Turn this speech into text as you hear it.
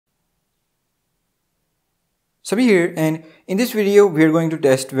Sabeeh here, and in this video we are going to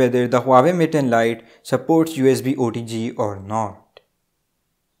test whether the Huawei Mate and Lite supports USB OTG or not.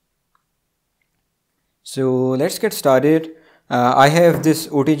 So let's get started. I have this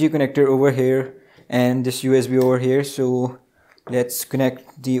OTG connector over here and this USB over here. So let's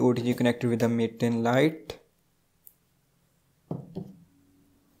connect the OTG connector with the Mate and Lite.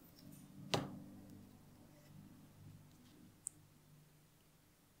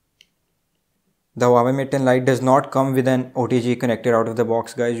 The Huawei Mate and Lite does not come with an OTG connector out of the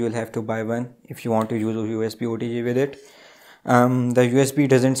box, guys. You will have to buy one if you want to use USB OTG with it. The USB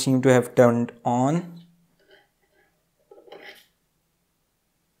doesn't seem to have turned on.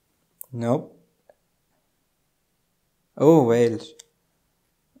 Nope. Oh well.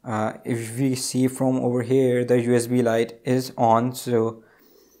 If we see from over here, the USB light is on. So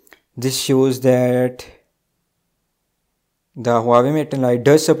this shows that the Huawei Mate and Lite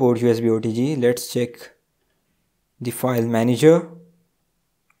does support USB OTG. Let's check the file manager.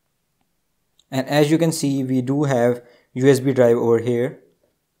 And as you can see, we do have USB drive over here.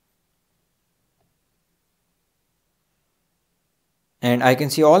 And I can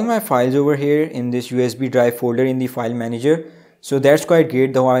see all my files over here in this USB drive folder in the file manager. So that's quite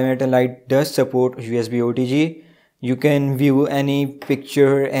great. The Huawei Mate and Lite does support USB OTG. You can view any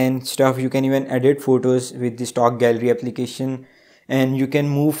picture and stuff. You can even edit photos with the stock gallery application, and you can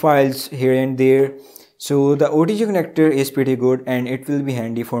move files here and there. So the OTG connector is pretty good and it will be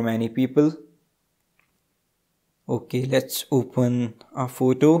handy for many people. Okay, let's open a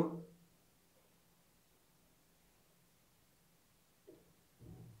photo.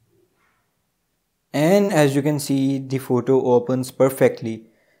 And as you can see, the photo opens perfectly.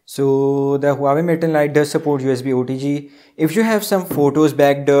 So the Huawei Mate and Lite does support USB OTG. If you have some photos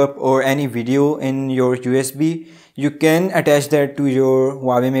backed up or any video in your USB, you can attach that to your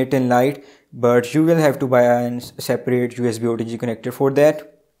Huawei Mate and Lite, but you will have to buy a separate USB OTG connector for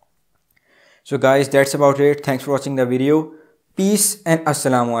that. So guys, that's about it. Thanks for watching the video. Peace and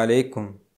Assalamu Alaikum.